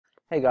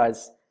Hey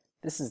guys,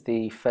 this is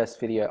the first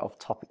video of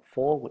topic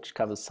 4, which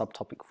covers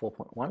subtopic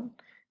 4.1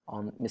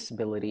 on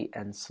miscibility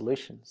and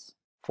solutions.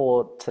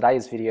 For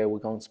today's video, we're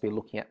going to be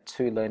looking at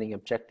two learning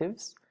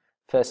objectives.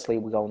 Firstly,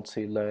 we're going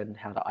to learn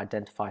how to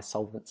identify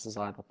solvents as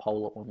either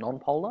polar or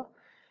non-polar.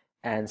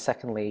 And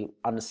secondly,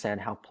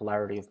 understand how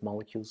polarity of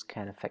molecules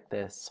can affect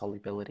their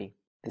solubility.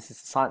 This is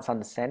the science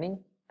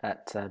understanding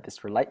that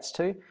this relates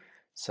to.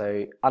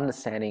 So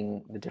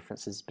understanding the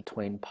differences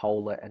between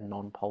polar and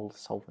non-polar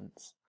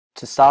solvents.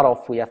 To start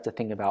off, we have to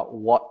think about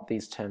what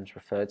these terms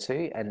refer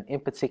to, and in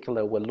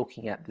particular, we're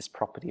looking at this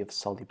property of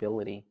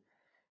solubility.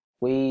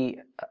 We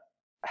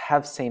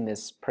have seen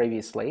this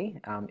previously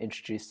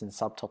introduced in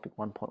subtopic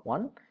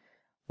 1.1,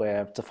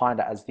 where I've defined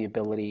it as the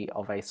ability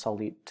of a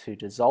solute to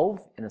dissolve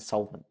in a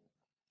solvent.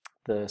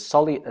 The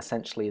solute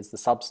essentially is the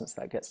substance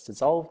that gets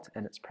dissolved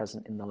and it's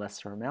present in the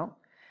lesser amount.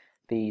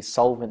 The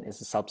solvent is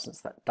the substance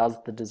that does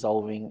the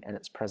dissolving and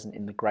it's present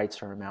in the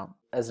greater amount.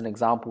 As an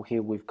example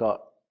here, we've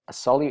got a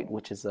solute,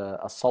 which is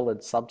a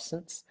solid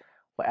substance.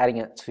 We're adding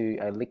it to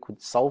a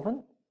liquid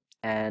solvent,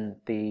 and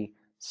the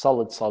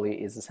solid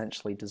solute is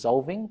essentially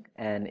dissolving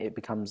and it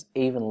becomes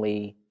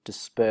evenly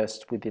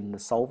dispersed within the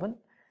solvent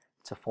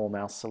to form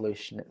our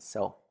solution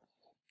itself.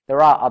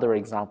 There are other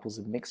examples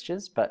of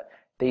mixtures, but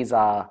these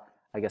are,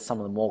 I guess, some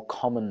of the more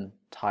common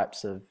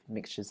types of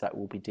mixtures that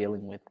we'll be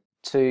dealing with.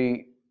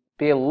 To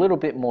be a little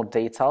bit more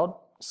detailed,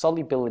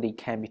 solubility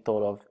can be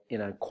thought of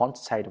in a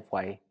quantitative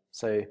way.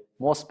 So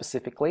more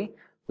specifically,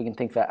 we can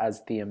think of it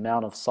as the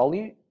amount of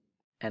solute,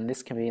 and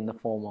this can be in the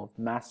form of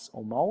mass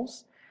or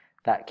moles,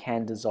 that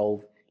can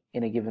dissolve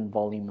in a given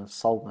volume of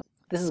solvent.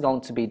 This is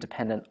going to be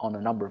dependent on a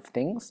number of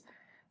things.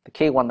 The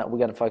key one that we're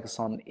going to focus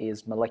on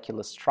is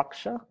molecular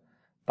structure,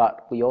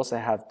 but we also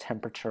have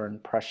temperature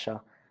and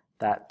pressure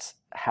that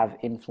have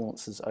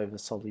influences over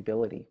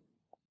solubility.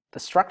 The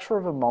structure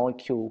of a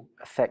molecule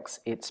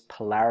affects its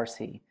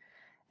polarity,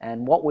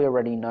 and what we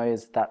already know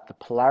is that the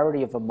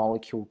polarity of a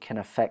molecule can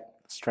affect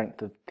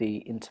strength of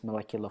the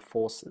intermolecular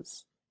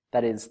forces,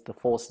 that is, the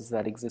forces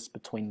that exist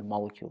between the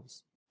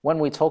molecules. When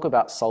we talk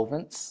about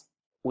solvents,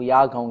 we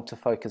are going to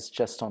focus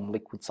just on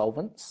liquid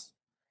solvents,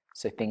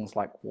 so things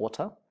like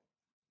water,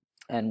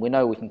 and we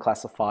know we can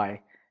classify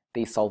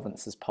these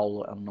solvents as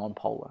polar and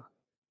non-polar.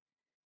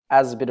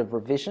 As a bit of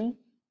revision,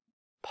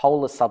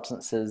 polar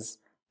substances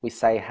we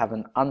say have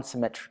an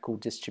unsymmetrical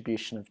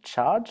distribution of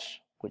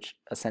charge, which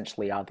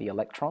essentially are the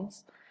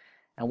electrons.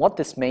 And what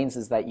this means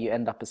is that you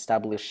end up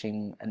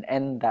establishing an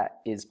N that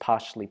is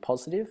partially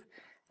positive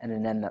and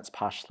an N that's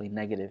partially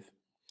negative.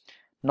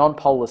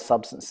 Non-polar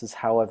substances,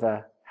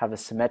 however, have a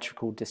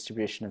symmetrical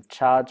distribution of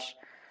charge,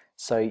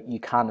 so you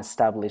can't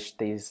establish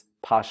these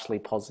partially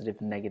positive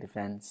and negative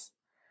N's.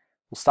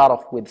 We'll start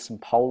off with some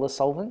polar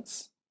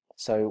solvents.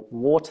 So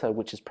water,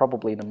 which is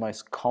probably the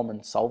most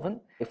common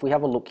solvent. If we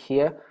have a look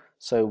here,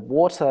 so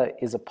water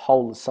is a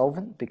polar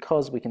solvent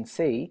because we can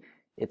see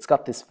it's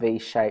got this V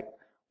shape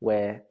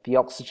where the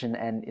oxygen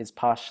N is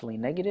partially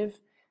negative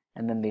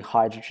and then the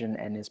hydrogen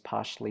N is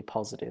partially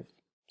positive.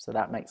 So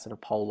that makes it a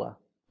polar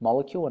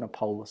molecule and a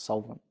polar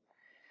solvent.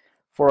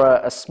 For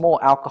a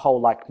small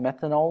alcohol like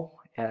methanol,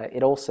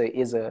 it also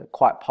is a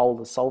quite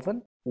polar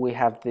solvent. We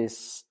have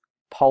this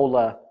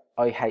polar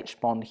OH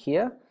bond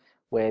here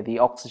where the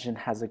oxygen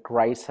has a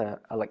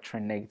greater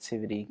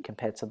electronegativity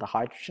compared to the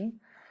hydrogen.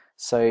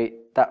 So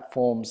that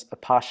forms a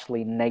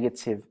partially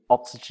negative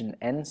oxygen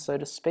N, so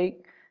to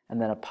speak, and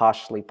then a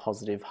partially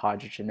positive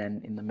hydrogen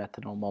N in the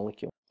methanol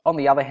molecule. On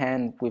the other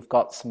hand, we've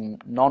got some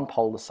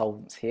non-polar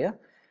solvents here.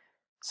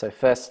 So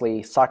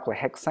firstly,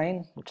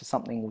 cyclohexane, which is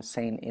something we've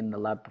seen in the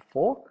lab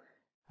before,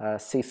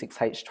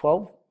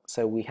 C6H12.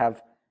 So we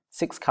have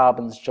 6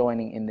 carbons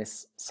joining in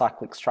this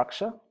cyclic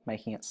structure,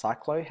 making it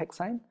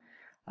cyclohexane.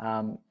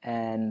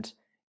 And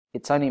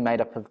it's only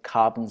made up of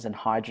carbons and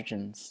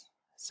hydrogens.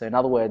 So in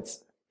other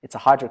words, it's a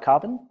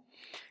hydrocarbon.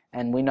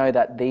 And we know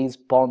that these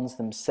bonds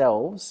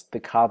themselves, the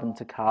carbon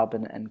to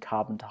carbon and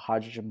carbon to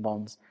hydrogen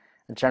bonds,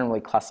 are generally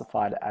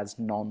classified as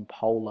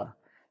non-polar.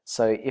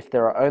 So if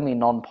there are only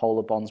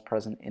non-polar bonds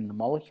present in the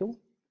molecule,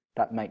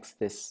 that makes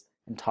this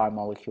entire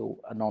molecule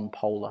a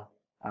non-polar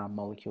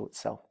molecule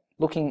itself.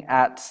 Looking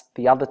at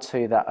the other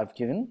two that I've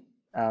given,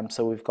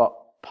 so we've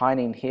got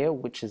pinene here,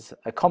 which is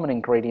a common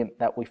ingredient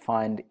that we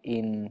find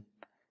in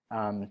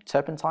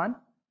turpentine.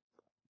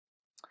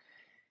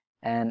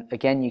 And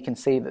again, you can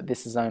see that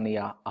this is only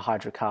a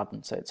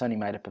hydrocarbon, so it's only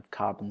made up of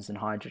carbons and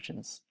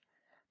hydrogens.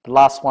 The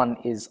last one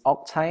is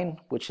octane,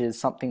 which is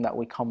something that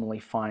we commonly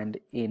find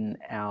in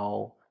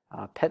our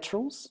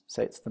petrols.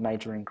 So it's the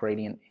major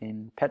ingredient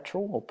in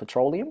petrol or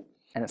petroleum,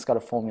 and it's got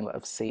a formula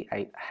of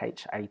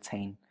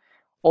C8H18.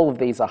 All of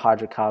these are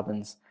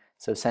hydrocarbons,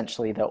 so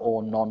essentially they're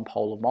all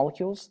non-polar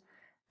molecules,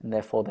 and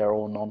therefore they're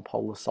all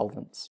non-polar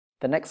solvents.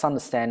 The next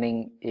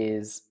understanding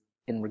is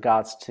in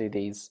regards to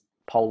these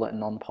polar and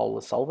non-polar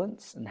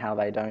solvents and how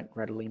they don't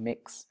readily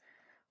mix.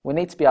 We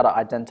need to be able to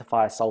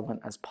identify a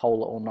solvent as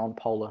polar or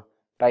non-polar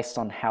based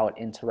on how it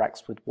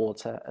interacts with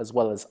water as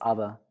well as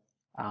other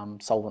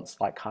solvents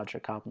like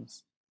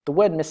hydrocarbons. The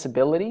word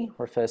miscibility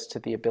refers to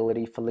the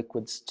ability for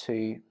liquids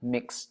to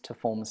mix to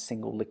form a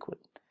single liquid.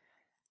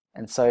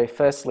 And so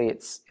firstly,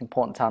 it's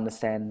important to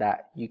understand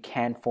that you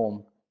can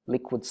form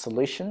liquid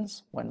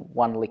solutions when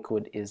one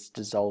liquid is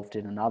dissolved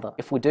in another.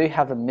 If we do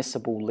have a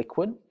miscible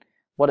liquid,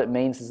 what it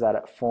means is that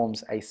it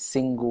forms a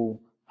single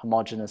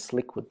homogeneous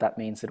liquid. That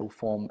means it'll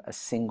form a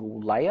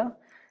single layer.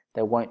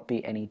 There won't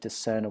be any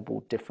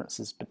discernible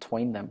differences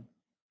between them.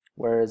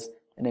 Whereas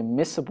an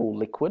immiscible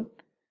liquid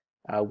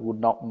would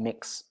not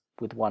mix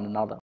with one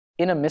another.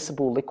 In a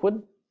miscible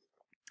liquid,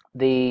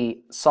 the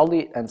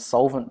solute and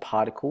solvent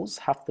particles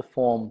have to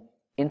form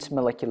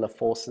intermolecular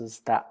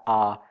forces that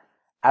are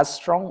as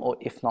strong, or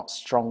if not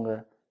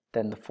stronger,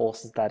 than the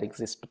forces that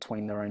exist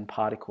between their own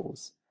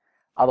particles.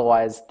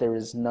 Otherwise, there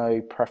is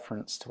no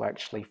preference to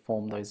actually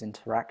form those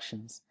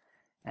interactions,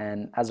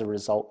 and as a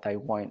result, they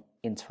won't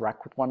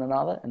interact with one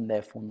another, and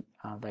therefore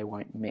they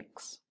won't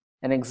mix.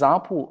 An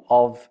example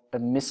of a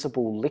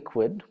miscible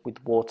liquid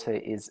with water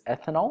is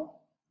ethanol.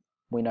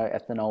 We know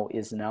ethanol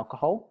is an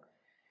alcohol.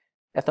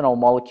 Ethanol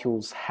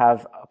molecules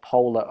have a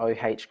polar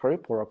OH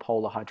group or a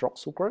polar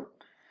hydroxyl group.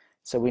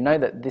 So we know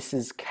that this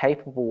is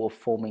capable of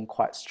forming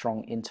quite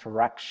strong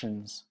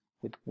interactions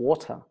with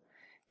water.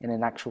 And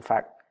in actual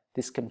fact,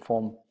 this can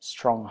form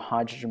strong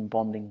hydrogen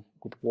bonding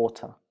with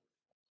water.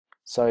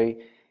 So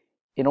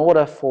in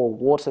order for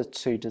water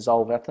to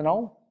dissolve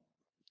ethanol,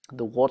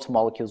 the water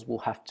molecules will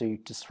have to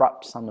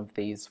disrupt some of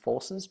these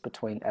forces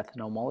between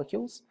ethanol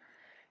molecules.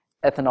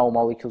 Ethanol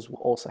molecules will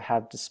also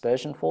have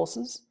dispersion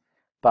forces,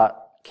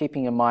 but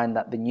keeping in mind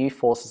that the new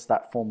forces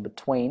that form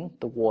between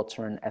the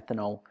water and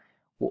ethanol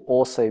will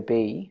also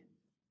be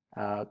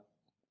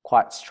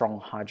quite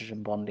strong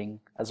hydrogen bonding,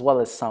 as well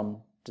as some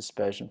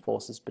dispersion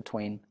forces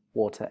between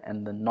water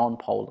and the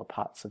non-polar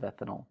parts of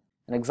ethanol.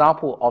 An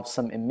example of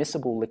some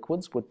immiscible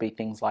liquids would be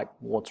things like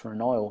water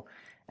and oil,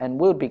 and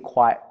we would be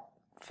quite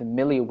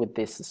familiar with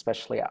this,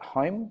 especially at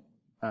home,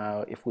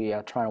 if we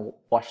are trying to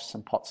wash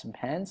some pots and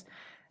pans.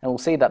 And we'll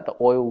see that the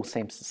oil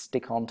seems to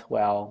stick onto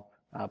our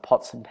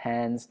pots and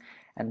pans,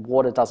 and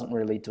water doesn't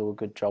really do a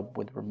good job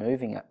with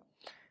removing it.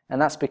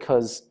 And that's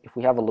because if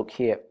we have a look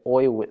here,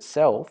 oil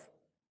itself,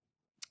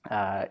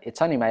 it's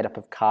only made up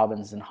of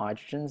carbons and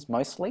hydrogens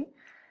mostly.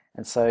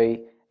 And so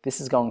this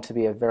is going to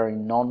be a very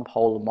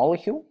non-polar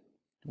molecule.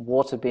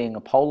 Water being a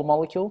polar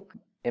molecule,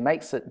 it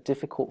makes it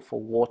difficult for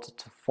water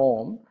to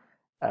form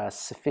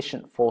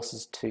sufficient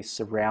forces to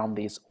surround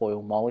these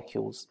oil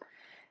molecules.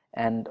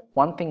 And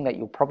one thing that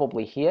you'll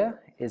probably hear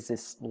is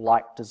this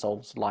like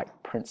dissolves like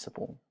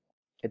principle.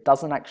 It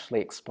doesn't actually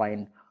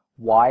explain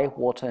why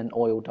water and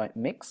oil don't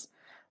mix,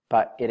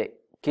 but it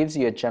gives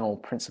you a general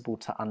principle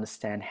to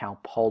understand how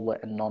polar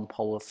and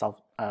non-polar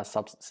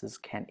substances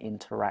can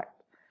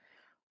interact.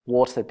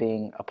 Water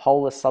being a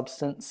polar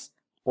substance,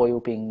 oil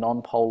being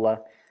non-polar,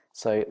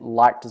 so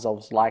like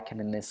dissolves like, and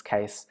in this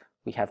case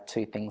we have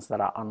two things that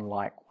are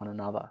unlike one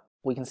another.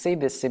 We can see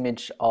this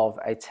image of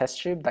a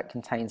test tube that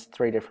contains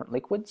three different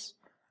liquids.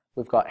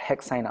 We've got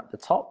hexane at the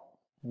top,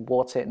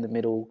 water in the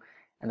middle,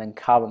 and then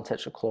carbon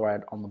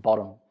tetrachloride on the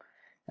bottom.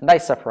 And they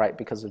separate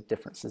because of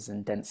differences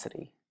in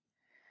density.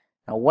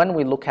 Now, when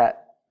we look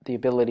at the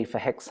ability for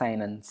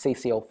hexane and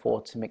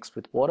CCl4 to mix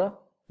with water,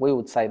 we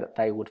would say that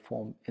they would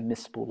form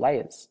immiscible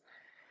layers.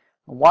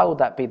 And why would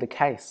that be the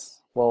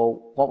case?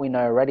 Well, what we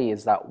know already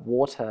is that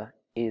water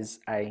is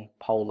a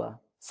polar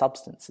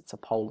substance. It's a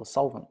polar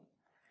solvent.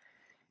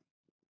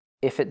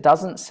 If it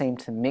doesn't seem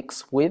to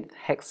mix with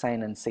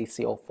hexane and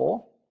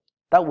CCl4,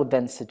 that would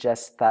then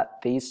suggest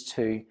that these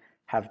two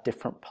have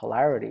different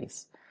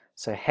polarities.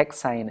 So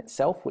hexane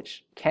itself,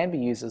 which can be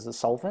used as a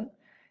solvent,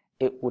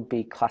 it would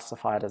be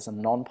classified as a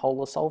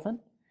non-polar solvent,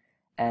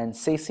 and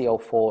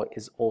CCl4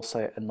 is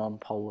also a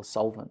non-polar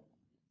solvent.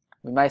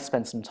 We may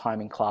spend some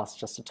time in class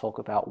just to talk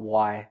about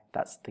why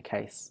that's the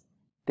case.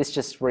 This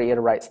just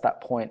reiterates that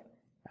point,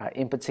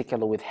 in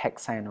particular with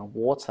hexane and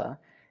water,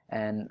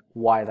 and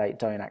why they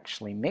don't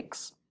actually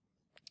mix.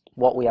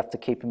 What we have to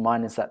keep in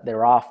mind is that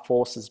there are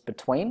forces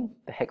between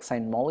the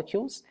hexane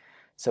molecules.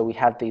 So we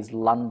have these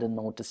London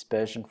or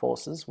dispersion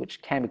forces,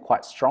 which can be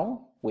quite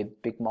strong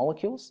with big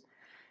molecules.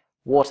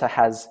 Water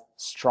has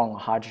strong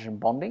hydrogen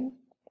bonding,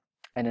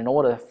 and in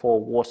order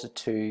for water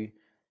to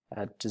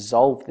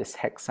dissolve this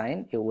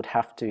hexane, it would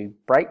have to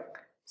break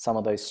some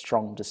of those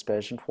strong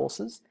dispersion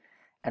forces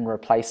and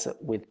replace it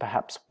with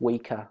perhaps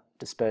weaker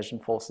dispersion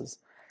forces.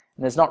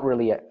 And there's not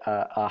really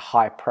a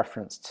high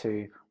preference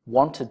to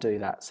want to do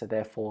that, so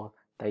therefore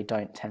they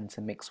don't tend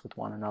to mix with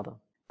one another.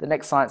 The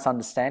next science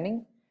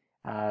understanding,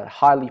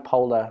 highly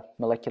polar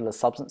molecular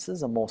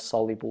substances are more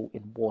soluble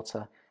in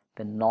water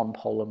than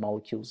non-polar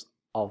molecules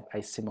of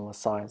a similar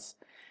size.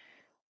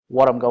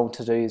 What I'm going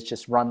to do is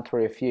just run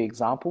through a few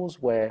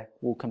examples where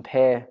we'll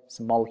compare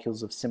some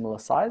molecules of similar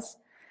size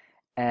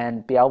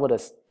and be able to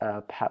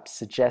perhaps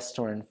suggest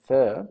or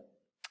infer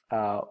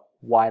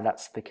why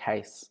that's the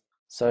case.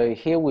 So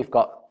here we've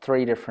got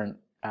three different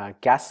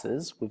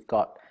gases. We've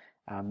got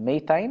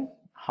methane,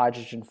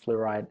 hydrogen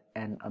fluoride,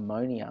 and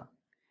ammonia.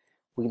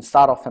 We can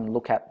start off and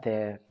look at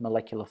their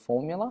molecular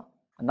formula.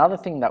 Another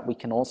thing that we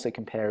can also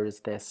compare is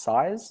their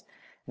size,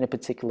 and in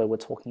particular we're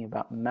talking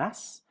about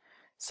mass.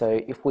 So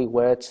if we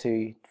were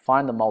to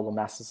find the molar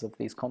masses of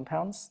these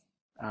compounds,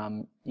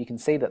 you can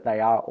see that they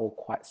are all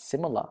quite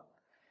similar.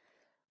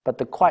 But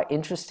the quite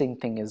interesting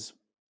thing is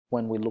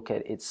when we look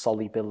at its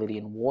solubility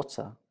in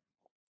water.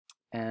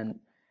 And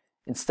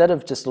instead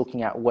of just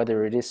looking at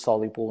whether it is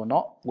soluble or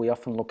not, we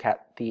often look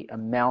at the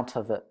amount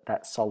of it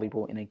that's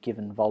soluble in a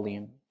given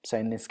volume. So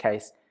in this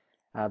case,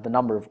 the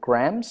number of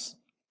grams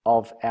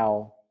of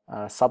our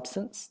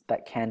substance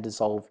that can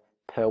dissolve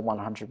per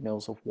 100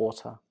 mils of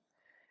water.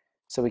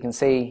 So we can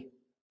see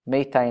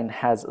methane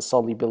has a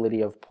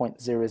solubility of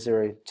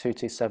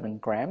 0.00227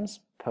 grams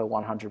per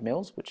 100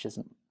 mils, which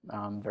isn't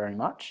very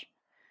much.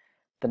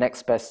 The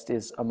next best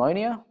is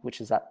ammonia, which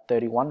is at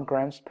 31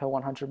 grams per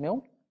 100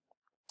 mil.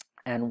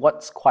 And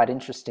what's quite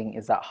interesting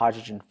is that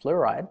hydrogen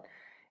fluoride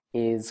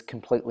is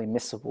completely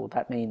miscible.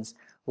 That means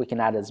we can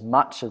add as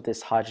much of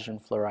this hydrogen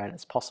fluoride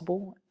as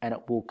possible and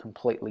it will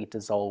completely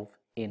dissolve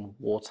in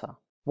water.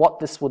 What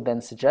this would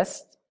then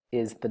suggest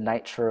is the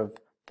nature of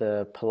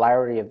the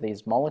polarity of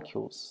these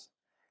molecules.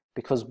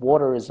 Because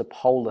water is a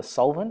polar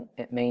solvent,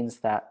 it means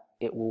that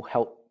it will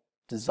help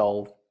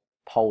dissolve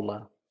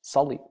polar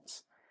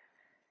solutes.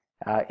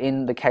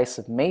 In the case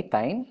of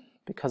methane,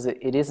 because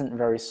it isn't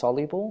very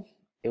soluble,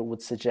 it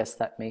would suggest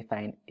that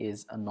methane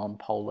is a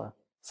non-polar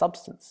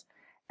substance.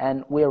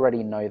 And we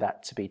already know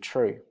that to be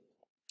true.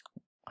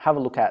 Have a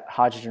look at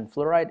hydrogen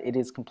fluoride. It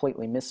is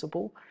completely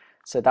miscible,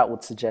 so that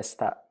would suggest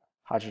that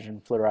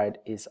hydrogen fluoride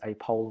is a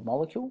polar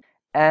molecule.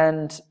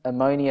 And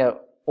ammonia,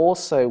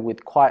 also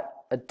with quite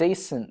a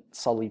decent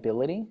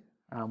solubility,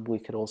 we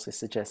could also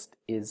suggest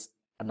is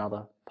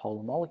another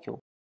polar molecule.